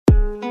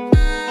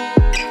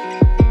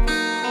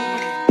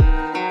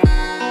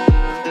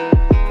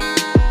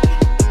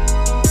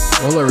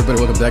Hello,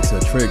 everybody. Welcome back to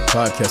the Trig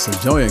Podcast.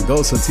 Enjoying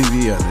Ghost on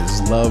TV on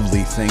this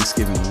lovely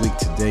Thanksgiving week.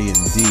 Today,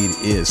 indeed,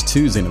 is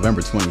Tuesday,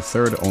 November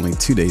 23rd, only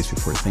 2 days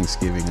before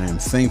Thanksgiving. I am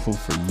thankful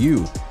for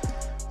you,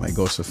 my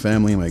Goso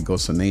family, my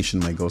Goso nation,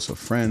 my Goso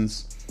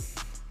friends,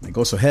 my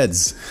Goso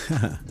heads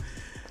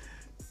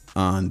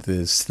on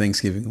this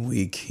Thanksgiving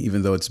week.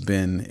 Even though it's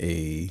been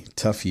a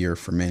tough year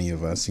for many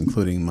of us,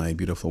 including my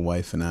beautiful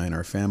wife and I and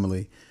our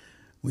family,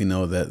 we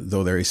know that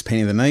though there is pain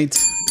in the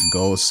night,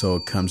 Goso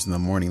comes in the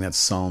morning. That's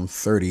Psalm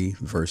 30,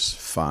 verse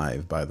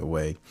 5, by the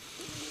way.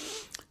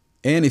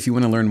 And if you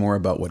want to learn more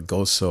about what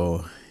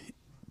Goso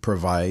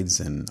provides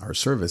and our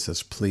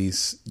services,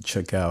 please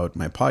check out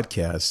my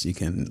podcast. You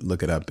can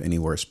look it up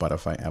anywhere,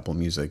 Spotify, Apple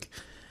Music,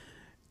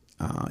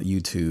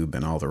 YouTube,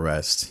 and all the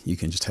rest. You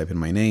can just type in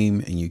my name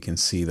and you can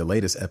see the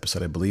latest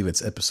episode. I believe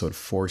it's episode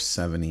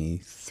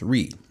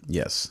 473.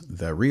 Yes,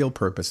 the real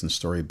purpose and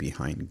story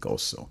behind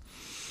Goso.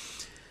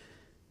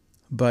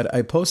 But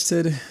I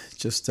posted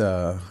just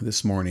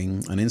this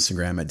morning on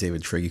Instagram at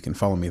davidTrig. You can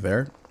follow me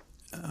there.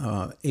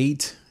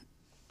 8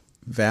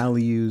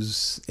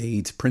 values,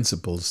 8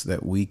 principles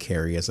that we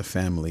carry as a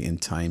family in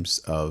times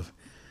of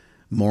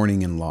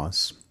mourning and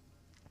loss.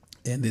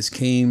 And this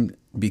came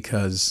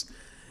because,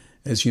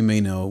 as you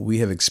may know, we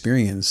have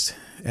experienced,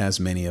 as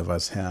many of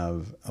us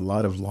have, a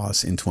lot of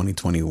loss in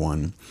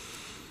 2021.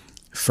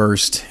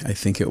 First, I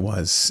think it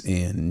was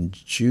in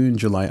June,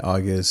 July,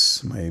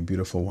 August, my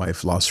beautiful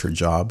wife lost her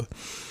job.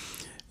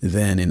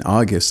 Then in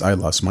August, I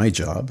lost my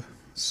job.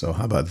 So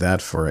how about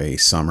that for a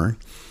summer?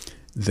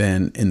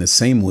 Then in the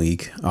same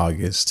week,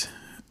 August,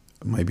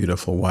 my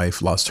beautiful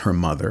wife lost her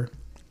mother.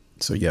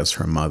 So yes,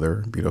 her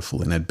mother, beautiful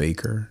Lynette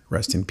Baker,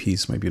 rest in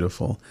peace, my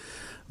beautiful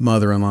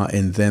mother-in-law.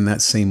 And then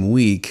that same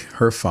week,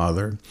 her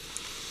father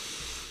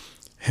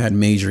had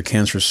major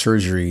cancer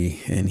surgery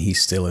and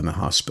he's still in the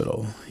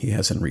hospital. He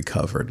hasn't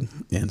recovered.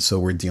 And so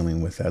we're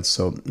dealing with that.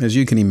 So as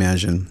you can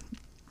imagine,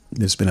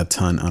 there's been a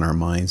ton on our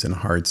minds and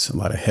hearts, a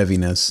lot of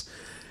heaviness.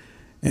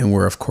 And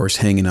we're, of course,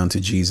 hanging on to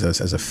Jesus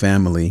as a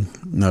family,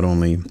 not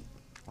only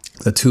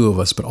the 2 of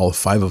us, but all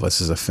 5 of us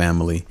as a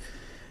family.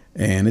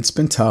 And it's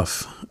been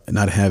tough.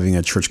 Not having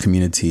a church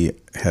community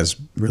has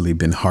really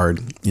been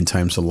hard in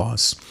times of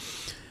loss.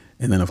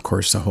 And then, of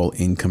course, the whole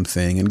income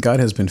thing. And God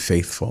has been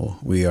faithful.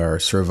 We are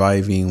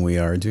surviving. We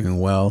are doing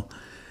well.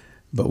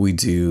 But we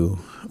do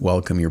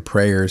welcome your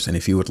prayers. And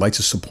if you would like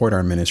to support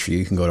our ministry,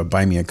 you can go to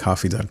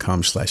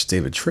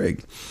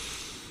buymeacoffee.com/davidTrig.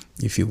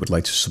 If you would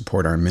like to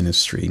support our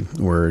ministry,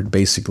 we're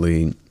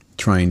basically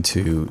trying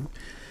to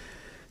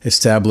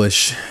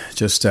establish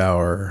just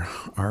our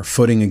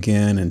footing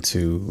again and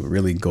to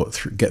really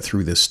get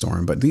through this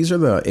storm. But these are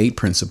the 8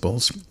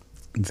 principles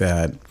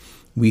that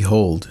we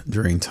hold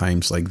during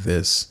times like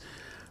this,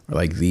 or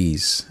like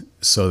these,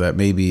 so that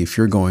maybe if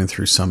you're going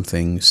through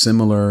something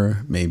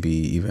similar, maybe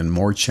even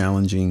more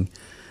challenging,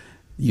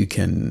 you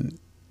can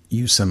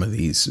use some of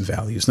these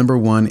values. Number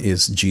 1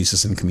 is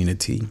Jesus and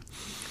community.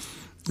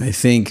 I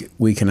think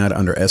we cannot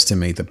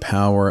underestimate the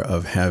power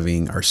of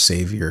having our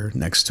Savior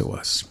next to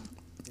us,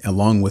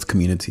 along with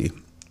community.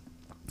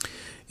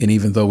 And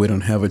even though we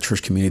don't have a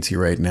church community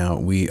right now,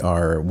 we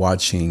are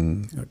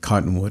watching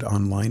Cottonwood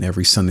online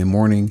every Sunday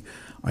morning.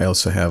 I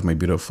also have my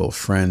beautiful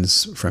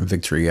friends from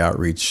Victory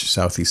Outreach,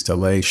 Southeast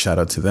LA. Shout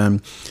out to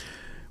them.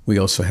 We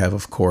also have,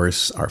 of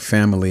course, our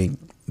family.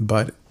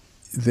 But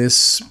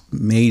this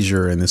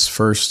major and this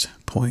first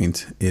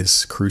point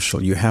is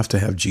crucial. You have to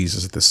have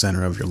Jesus at the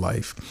center of your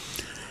life,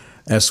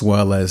 as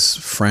well as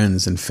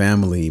friends and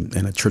family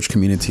and a church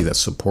community that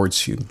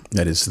supports you,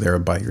 that is there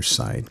by your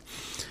side.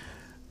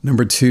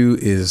 Number 2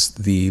 is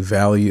the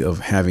value of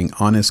having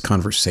honest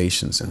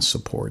conversations and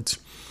support.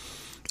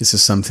 This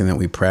is something that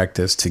we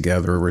practice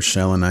together.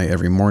 Rochelle and I,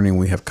 every morning,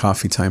 we have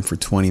coffee time for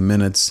 20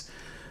 minutes.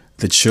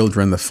 The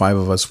children, the 5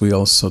 of us, we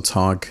also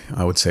talk,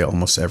 I would say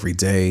almost every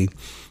day,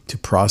 to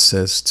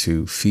process,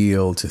 to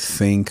feel, to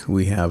think.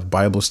 We have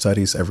Bible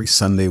studies every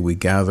Sunday. We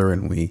gather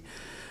and we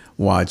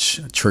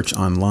watch church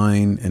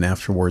online. And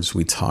afterwards,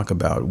 we talk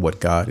about what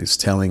God is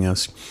telling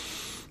us.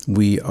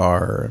 We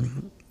are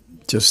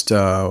just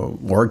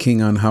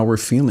working on how we're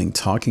feeling,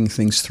 talking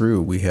things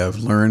through. We have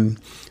learned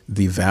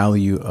the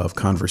value of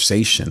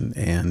conversation,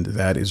 and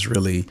that is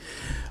really,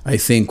 I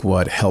think,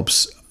 what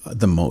helps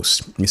the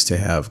most, is to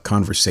have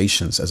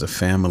conversations as a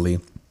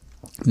family,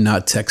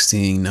 not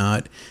texting,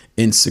 not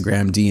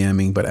Instagram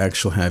DMing, but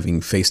actually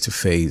having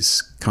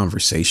face-to-face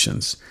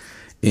conversations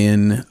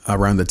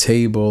around the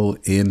table,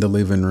 in the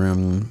living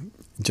room,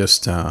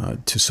 just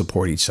to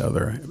support each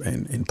other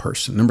in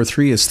person. Number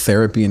 3 is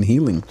therapy and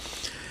healing.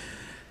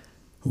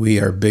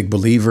 We are big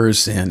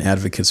believers and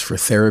advocates for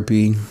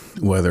therapy,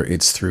 whether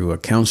it's through a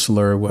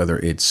counselor, whether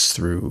it's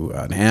through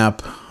an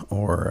app,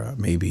 or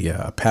maybe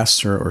a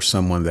pastor or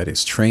someone that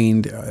is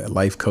trained, a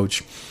life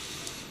coach.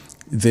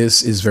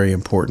 This is very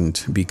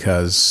important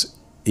because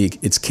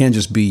it can't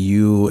just be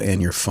you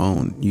and your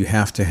phone. You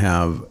have to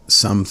have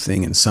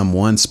something and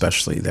someone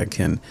especially that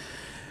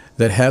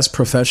has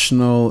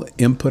professional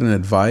input and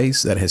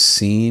advice, that has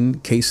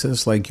seen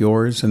cases like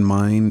yours and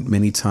mine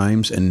many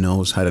times and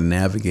knows how to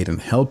navigate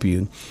and help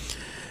you.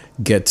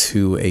 get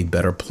to a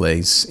better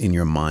place in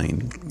your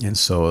mind. And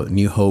so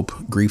New Hope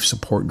Grief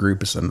Support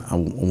Group is a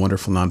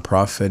wonderful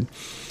nonprofit.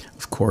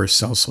 Of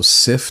course, also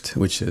SIFT,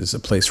 which is a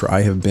place where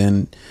I have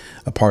been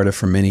a part of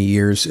for many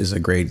years, is a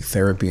great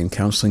therapy and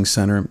counseling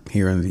center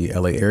here in the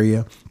LA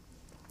area.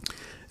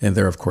 And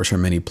there, of course, are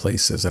many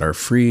places that are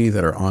free,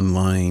 that are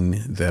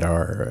online, that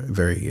are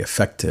very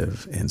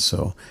effective.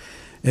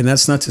 And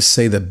that's not to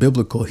say that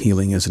biblical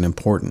healing isn't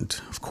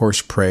important. Of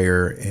course,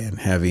 prayer and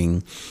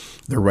having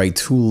the right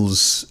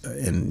tools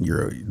and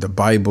the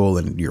Bible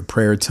and your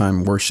prayer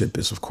time worship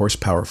is, of course,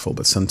 powerful.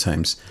 But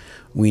sometimes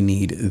we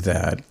need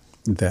that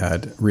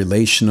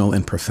relational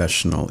and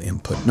professional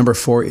input. Number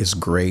 4 is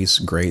grace,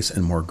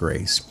 and more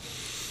grace.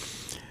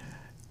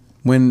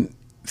 When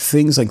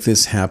things like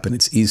this happen,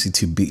 it's easy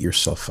to beat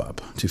yourself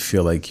up, to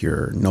feel like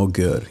you're no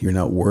good, you're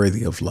not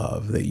worthy of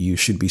love, that you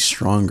should be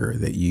stronger,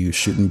 that you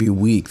shouldn't be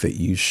weak, that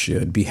you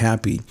should be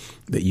happy,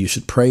 that you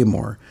should pray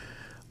more.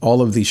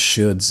 All of these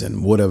shoulds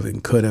and would have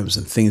and could haves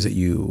and things that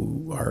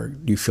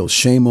you feel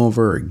shame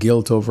over or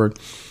guilt over.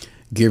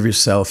 Give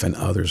yourself and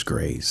others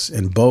grace.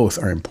 And both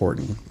are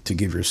important, to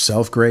give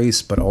yourself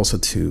grace, but also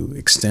to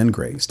extend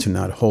grace, to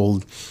not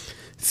hold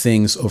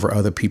things over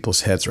other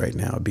people's heads right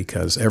now,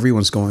 because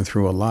everyone's going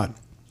through a lot.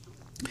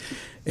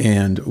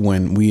 And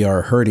when we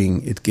are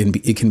hurting, it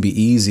can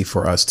be easy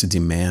for us to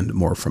demand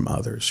more from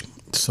others.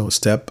 So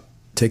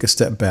take a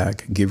step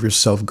back, give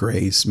yourself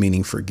grace,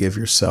 meaning forgive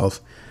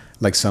yourself.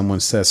 Like someone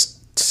says,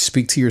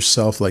 speak to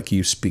yourself like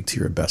you speak to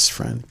your best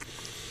friend.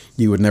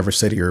 You would never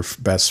say to your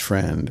best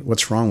friend,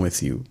 "What's wrong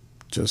with you?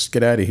 Just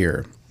get out of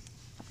here.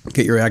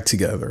 Get your act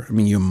together." I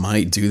mean, you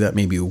might do that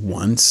maybe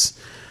once,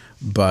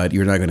 but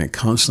you're not going to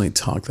constantly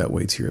talk that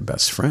way to your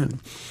best friend.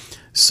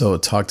 So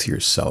talk to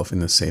yourself in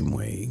the same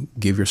way.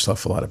 Give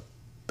yourself a lot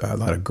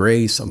of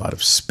grace, a lot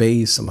of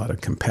space, a lot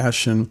of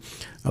compassion,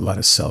 a lot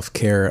of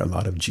self-care, a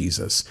lot of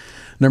Jesus.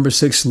 Number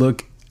 6,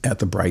 look at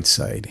the bright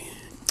side.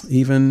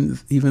 Even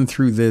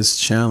through this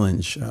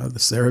challenge,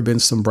 there have been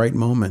some bright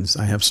moments.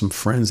 I have some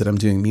friends that I'm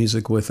doing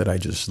music with that I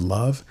just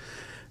love.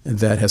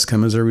 That has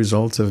come as a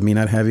result of me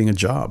not having a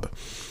job.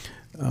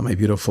 My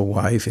beautiful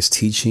wife is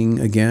teaching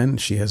again.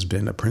 She has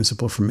been a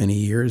principal for many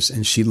years,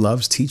 and she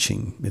loves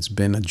teaching. It's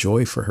been a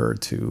joy for her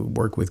to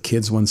work with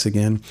kids once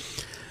again.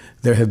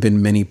 There have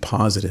been many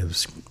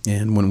positives.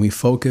 And when we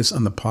focus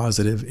on the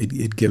positive,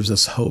 it gives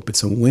us hope.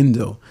 It's a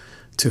window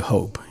to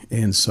hope.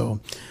 And so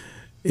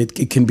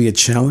it can be a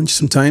challenge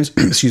sometimes,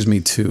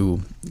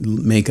 to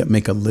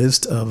make a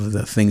list of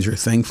the things you're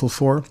thankful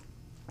for,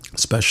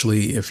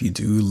 especially if you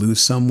do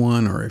lose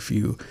someone or if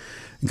you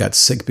got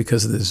sick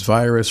because of this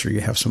virus or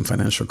you have some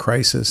financial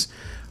crisis.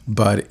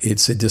 But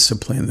it's a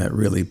discipline that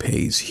really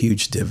pays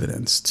huge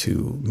dividends,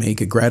 to make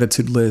a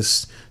gratitude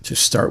list, to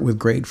start with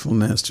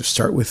gratefulness, to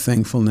start with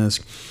thankfulness,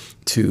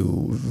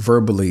 to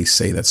verbally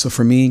say that. So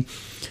for me,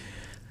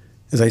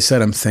 as I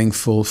said, I'm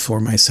thankful for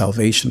my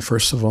salvation.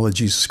 First of all, that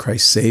Jesus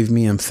Christ saved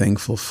me. I'm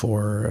thankful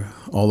for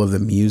all of the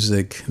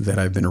music that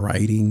I've been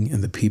writing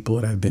and the people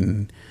that I've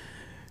been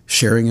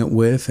sharing it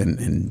with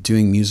and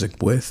doing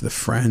music with, the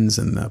friends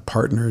and the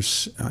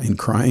partners in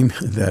crime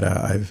that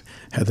I've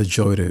had the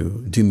joy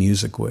to do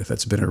music with.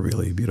 That's been a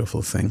really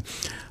beautiful thing.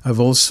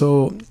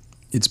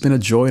 It's been a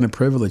joy and a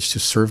privilege to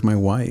serve my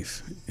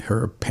wife.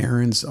 Her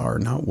parents are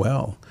not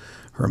well.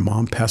 Her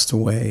mom passed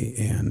away,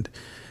 and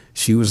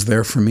she was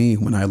there for me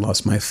when I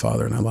lost my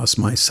father and I lost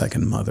my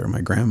second mother,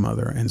 my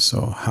grandmother. And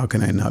so how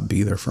can I not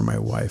be there for my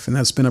wife? And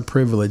that's been a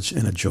privilege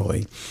and a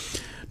joy.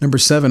 Number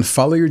 7,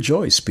 follow your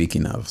joy.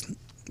 Speaking of,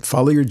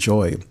 follow your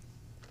joy.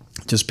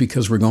 Just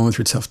because we're going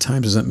through tough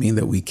times doesn't mean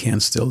that we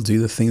can't still do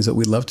the things that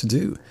we love to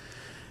do.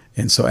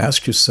 And so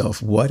ask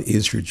yourself, what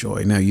is your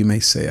joy? Now, you may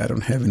say, I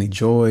don't have any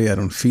joy. I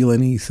don't feel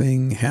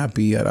anything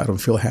happy. I don't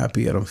feel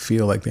happy. I don't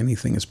feel like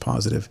anything is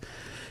positive.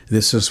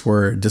 This is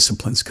where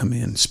disciplines come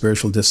in,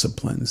 spiritual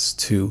disciplines,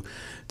 to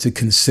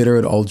consider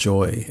it all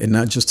joy, and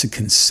not just to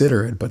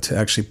consider it, but to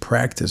actually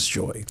practice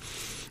joy.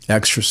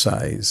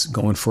 Exercise,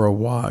 going for a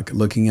walk,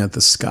 looking at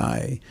the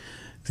sky.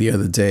 The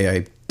other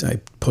day, I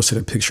posted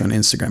a picture on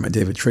Instagram at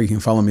davidTrig. You can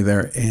follow me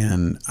there.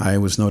 And I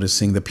was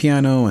noticing the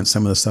piano and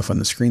some of the stuff on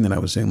the screen that I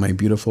was doing. My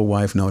beautiful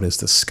wife noticed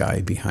the sky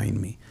behind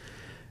me.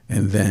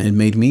 And then it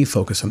made me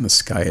focus on the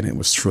sky, and it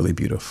was truly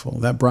beautiful.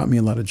 That brought me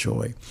a lot of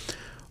joy.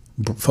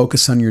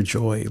 Focus on your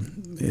joy.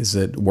 Is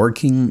it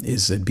working?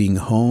 Is it being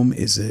home?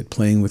 Is it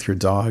playing with your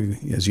dog?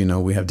 As you know,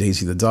 we have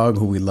Daisy the dog,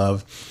 who we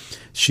love.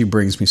 She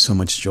brings me so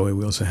much joy.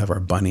 We also have our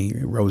bunny,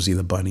 Rosie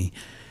the bunny.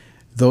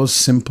 Those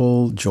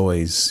simple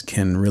joys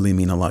can really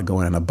mean a lot.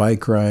 Going on a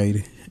bike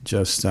ride,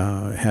 just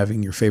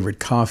having your favorite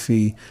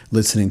coffee,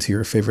 listening to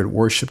your favorite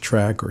worship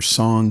track or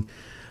song.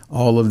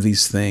 All of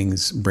these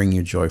things bring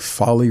you joy.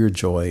 Follow your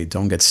joy.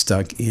 Don't get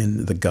stuck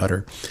in the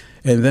gutter.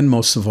 And then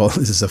most of all,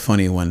 this is a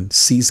funny one,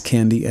 See's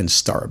Candy and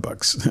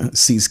Starbucks.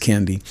 See's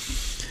Candy.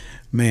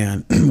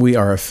 Man, we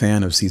are a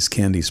fan of See's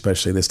Candy,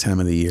 especially this time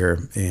of the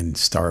year, in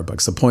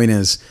Starbucks. The point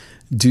is,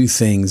 do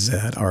things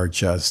that are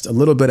just a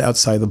little bit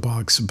outside the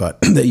box, but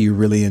that you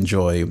really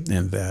enjoy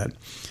and that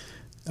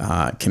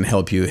can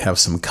help you have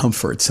some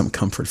comfort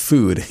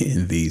food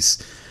in these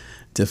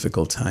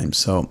difficult times.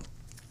 So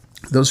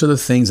those are the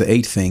things, the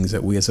 8 things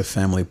that we as a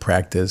family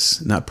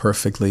practice, not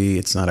perfectly.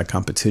 It's not a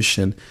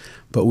competition,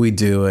 but we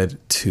do it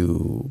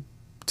to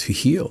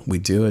heal. We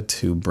do it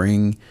to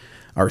bring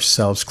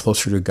ourselves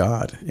closer to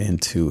God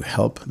and to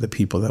help the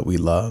people that we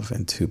love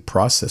and to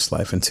process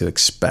life and to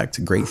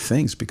expect great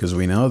things, because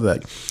we know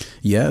that,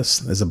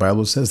 yes, as the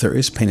Bible says, there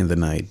is pain in the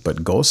night, but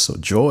gozo,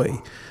 joy,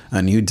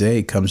 a new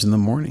day comes in the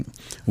morning.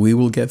 We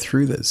will get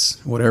through this.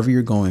 Whatever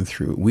you're going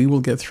through, we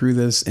will get through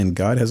this, and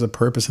God has a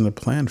purpose and a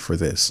plan for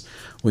this.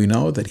 We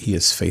know that He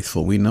is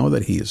faithful. We know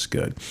that He is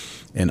good.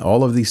 And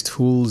all of these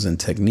tools and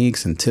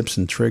techniques and tips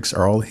and tricks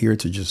are all here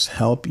to just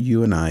help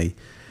you and I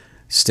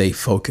stay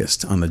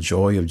focused on the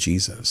joy of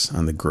Jesus,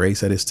 on the grace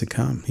that is to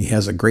come. He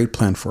has a great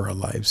plan for our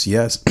lives.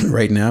 Yes,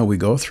 right now we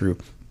go through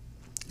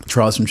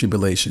trials and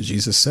tribulations.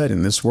 Jesus said,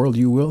 in this world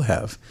you will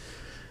have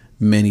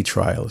many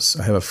trials.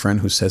 I have a friend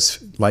who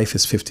says life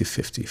is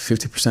 50-50.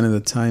 50% of the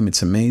time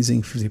it's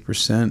amazing,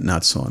 50%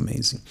 not so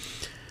amazing.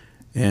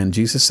 And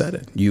Jesus said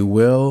it. You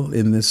will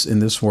in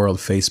this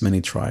world face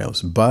many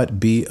trials, but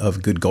be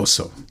of good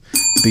gozo.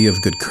 Be of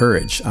good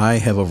courage. I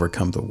have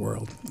overcome the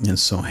world. And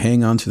so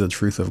hang on to the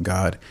truth of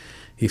God.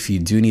 If you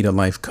do need a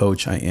life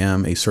coach, I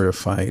am a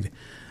certified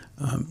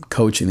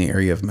coach in the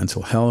area of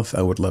mental health.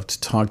 I would love to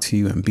talk to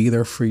you and be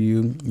there for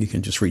you. You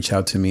can just reach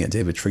out to me at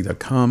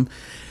davidTrig.com,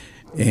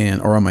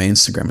 or on my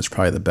Instagram is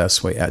probably the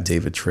best way, at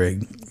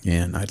davidTrig.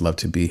 And I'd love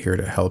to be here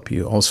to help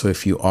you. Also,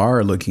 if you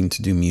are looking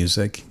to do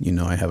music,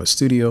 I have a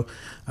studio.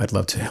 I'd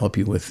love to help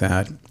you with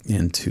that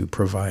and to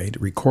provide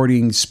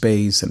recording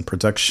space and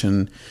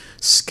production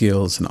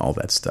skills and all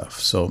that stuff.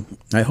 So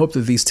I hope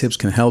that these tips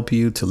can help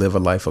you to live a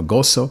life of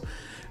gozo.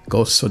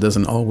 Gozo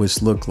doesn't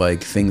always look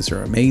like things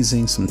are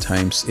amazing.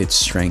 Sometimes it's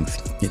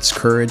strength, it's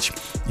courage,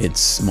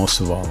 it's most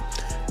of all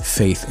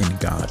faith in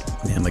God.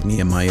 And like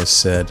Nehemiah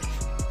said,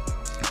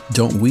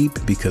 don't weep,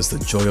 because the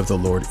joy of the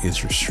Lord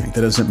is your strength.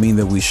 That doesn't mean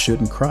that we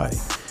shouldn't cry.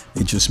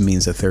 It just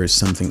means that there is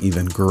something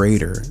even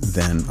greater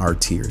than our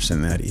tears,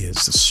 and that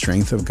is the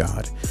strength of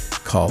God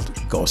called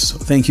gozo.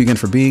 Thank you again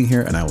for being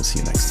here, and I will see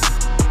you next time.